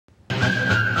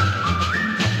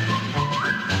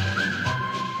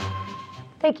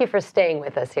Thank you for staying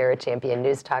with us here at Champion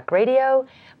News Talk Radio,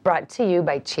 brought to you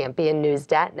by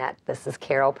championnews.net. This is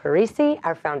Carol Parisi.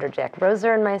 Our founder, Jack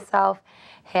Roser, and myself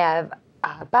have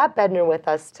Bob Bednar with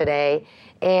us today.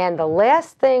 And the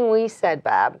last thing we said,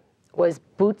 Bob, was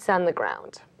boots on the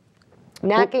ground,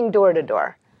 knocking door to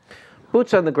door.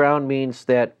 Boots on the ground means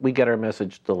that we get our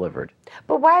message delivered.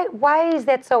 But why is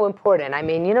that so important? I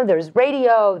mean, you know, there's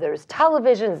radio, there's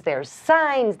televisions, there's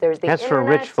signs, there's the That's internet. for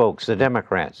rich folks, the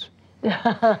Democrats.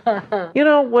 You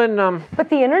know, when But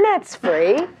the internet's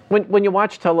free. when you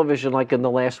watch television, like in the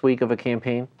last week of a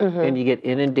campaign, and you get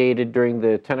inundated during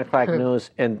the 10 o'clock news,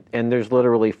 and there's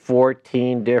literally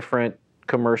 14 different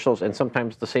commercials, and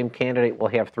sometimes the same candidate will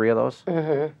have 3 of those.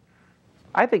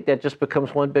 I think that just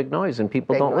becomes one big noise, and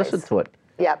people don't listen to it.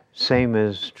 Yep. Same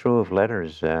is true of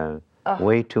letters.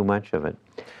 Way too much of it.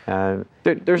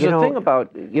 There's a thing about,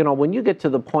 you know, when you get to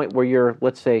the point where you're,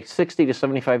 let's say, 60 to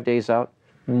 75 days out,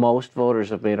 most voters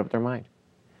have made up their mind.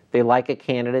 They like a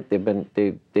candidate. They've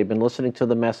been listening to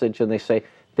the message, and they say,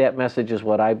 that message is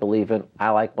what I believe in.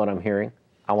 I like what I'm hearing.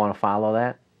 I want to follow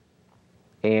that.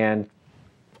 And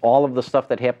all of the stuff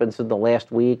that happens in the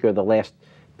last week or the last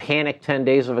panic 10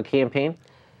 days of a campaign,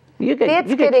 you get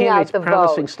candidates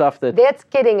promising stuff that... That's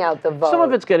getting out the vote. Some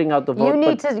of it's getting out the vote. You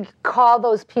need to call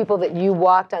those people that you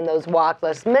walked on those walk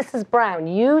lists. Mrs. Brown,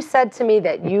 you said to me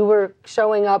that you were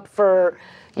showing up for,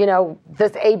 you know,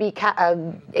 this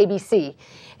ABC,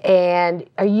 and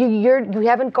you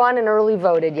haven't gone and early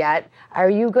voted yet. Are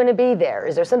you going to be there?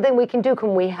 Is there something we can do?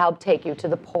 Can we help take you to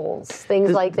the polls? Things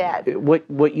like that.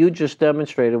 What you just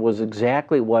demonstrated was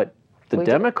exactly what the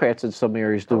Democrats in some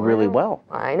areas do really well.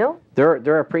 I know.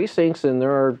 There are precincts and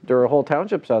there are whole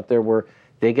townships out there where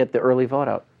they get the early vote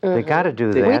out. They got to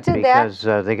do that because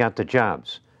they got the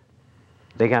jobs.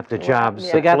 They got the jobs.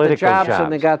 They got the jobs,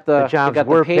 and they got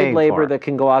the paid labor that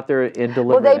can go out there and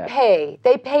deliver. Well,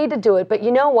 they pay to do it, but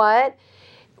you know what?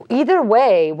 Either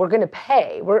way, we're going to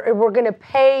pay. We're going to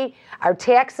pay our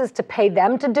taxes to pay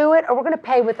them to do it, or we're going to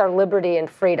pay with our liberty and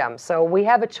freedom. So we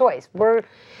have a choice.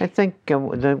 I think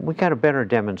we got a better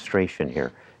demonstration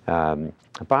here.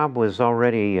 Bob was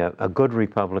already a good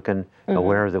Republican,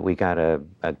 aware that we got a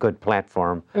good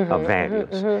platform of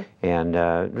values. And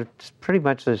it's pretty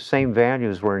much the same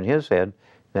values were in his head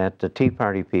that the Tea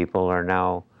Party people are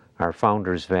now our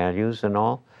founders' values and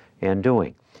all, and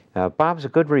doing. Bob's a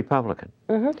good Republican,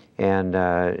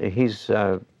 and he's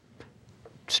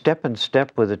step in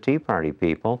step with the Tea Party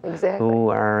people, who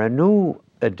are a new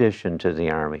addition to the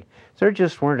Army. There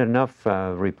just weren't enough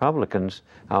Republicans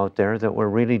out there that were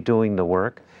really doing the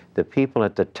work. The people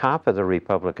at the top of the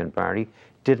Republican Party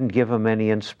didn't give them any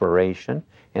inspiration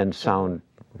and sound.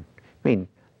 I mean,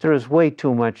 there was way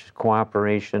too much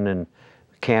cooperation in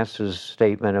Cass's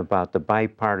statement about the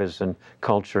bipartisan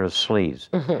culture of sleaze.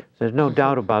 There's no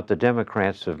doubt about the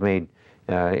Democrats have made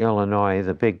Illinois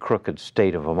the big crooked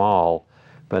state of them all,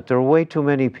 but there are way too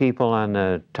many people on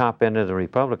the top end of the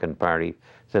Republican Party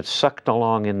that sucked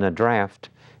along in the draft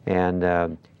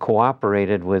and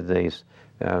cooperated with these,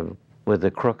 with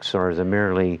the crooks or the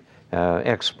merely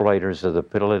exploiters of the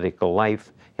political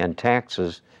life and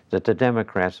taxes that the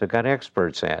Democrats have got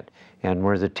experts at, and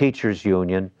where the teachers'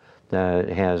 union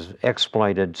has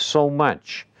exploited so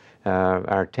much.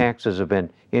 Our taxes have been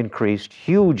increased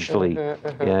hugely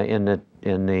in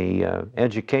the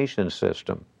education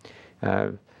system.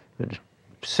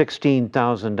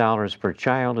 $16,000 per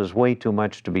child is way too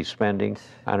much to be spending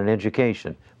on an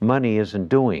education. Money isn't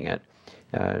doing it.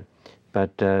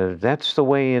 But that's the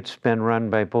way it's been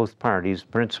run by both parties.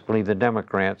 Principally, the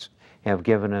Democrats have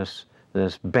given us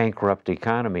this bankrupt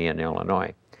economy in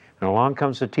Illinois. And along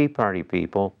comes the Tea Party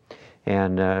people,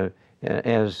 and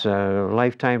as a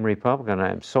lifetime Republican,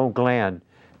 I'm so glad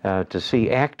to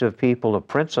see active people of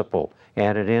principle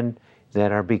added in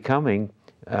that are becoming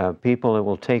people that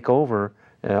will take over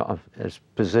as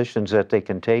positions that they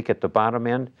can take at the bottom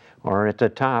end or at the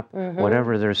top,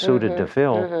 whatever they're suited to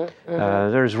fill.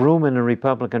 There's room in the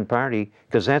Republican Party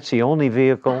because that's the only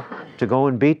vehicle to go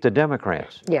and beat the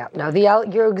Democrats. Yeah, no,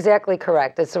 you're exactly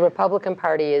correct. It's the Republican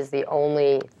Party is the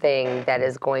only thing that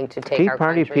is going to take our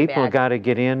country Tea Party people back. got to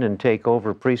get in and take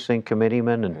over precinct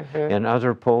committeemen and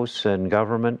other posts in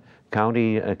government,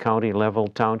 county level,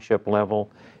 township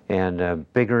level,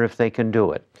 and bigger if they can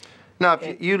do it. Now,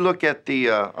 if you look at the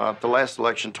last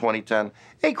election, 2010,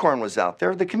 Acorn was out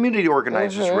there. The community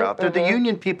organizers were out there. The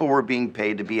union people were being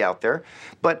paid to be out there.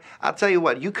 But I'll tell you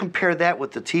what, you compare that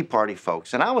with the Tea Party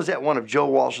folks. And I was at one of Joe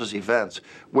Walsh's events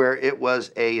where it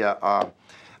was a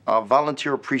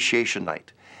volunteer appreciation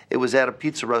night. It was at a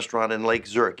pizza restaurant in Lake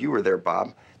Zurich. You were there,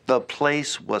 Bob. The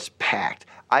place was packed.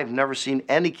 I've never seen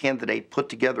any candidate put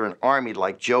together an army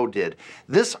like Joe did.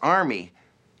 This army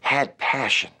had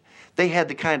passion. They had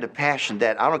the kind of passion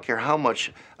that I don't care how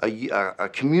much a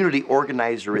community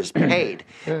organizer is paid,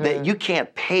 that you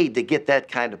can't pay to get that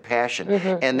kind of passion.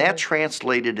 And that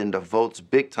translated into votes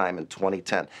big time in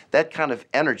 2010. That kind of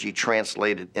energy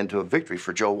translated into a victory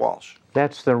for Joe Walsh.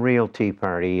 That's the real Tea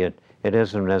Party. It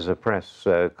isn't, as the press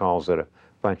calls it, a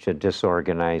bunch of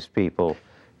disorganized people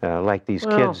like these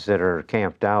kids that are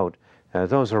camped out.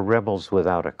 Those are rebels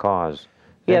without a cause.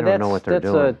 They don't know what they're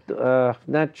doing.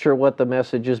 Not sure what the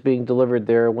message is being delivered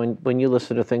there. When you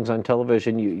listen to things on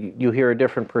television, you hear a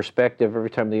different perspective every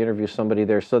time they interview somebody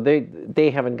there. So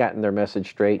they haven't gotten their message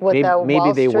straight. With the maybe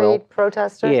Wall they Street will.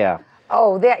 protesters? Yeah.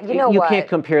 Oh, that you know you what? can't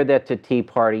compare that to Tea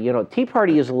Party. You know, Tea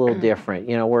Party is a little different.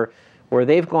 You know, where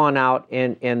they've gone out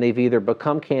and they've either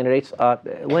become candidates.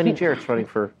 Lenny Jarrett's running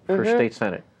for state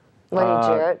senate. Lenny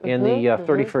Jarrett. In the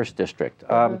 31st district.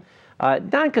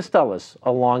 Don Costella's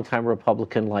a longtime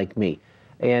Republican like me,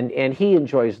 and he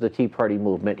enjoys the Tea Party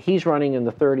movement. He's running in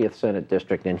the 30th Senate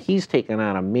District, and he's taken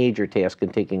on a major task in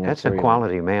taking That's a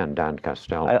quality man, Don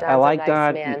Costello. I like nice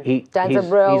Don. Man.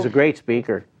 He's a great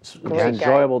speaker. It's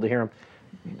enjoyable to hear him.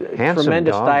 Handsome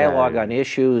Tremendous dog dialogue guy. on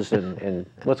issues and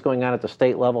what's going on at the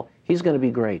state level. He's going to be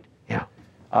great. Yeah.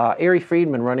 Ari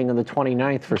Friedman running in the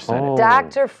 29th for Senate. Oh.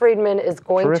 Dr. Friedman is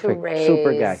going Terrific. to raise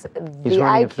Super guy. He's the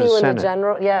running for the IQ in the Senate.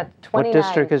 general. Yeah, 29. What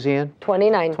district is he in?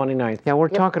 29. 29th. Yeah, we're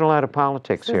talking a lot of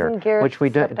politics Susan here, Garrett which we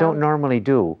stepped don't down. normally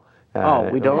do.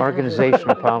 We don't?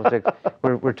 Organizational politics.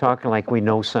 We're talking like we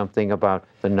know something about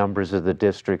the numbers of the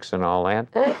districts and all that.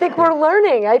 And I think we're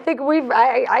learning. I think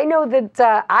I know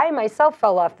that I myself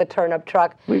fell off the turnip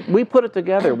truck. We put it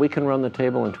together. We can run the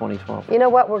table in 2012. You know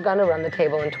what? We're going to run the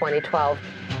table in 2012.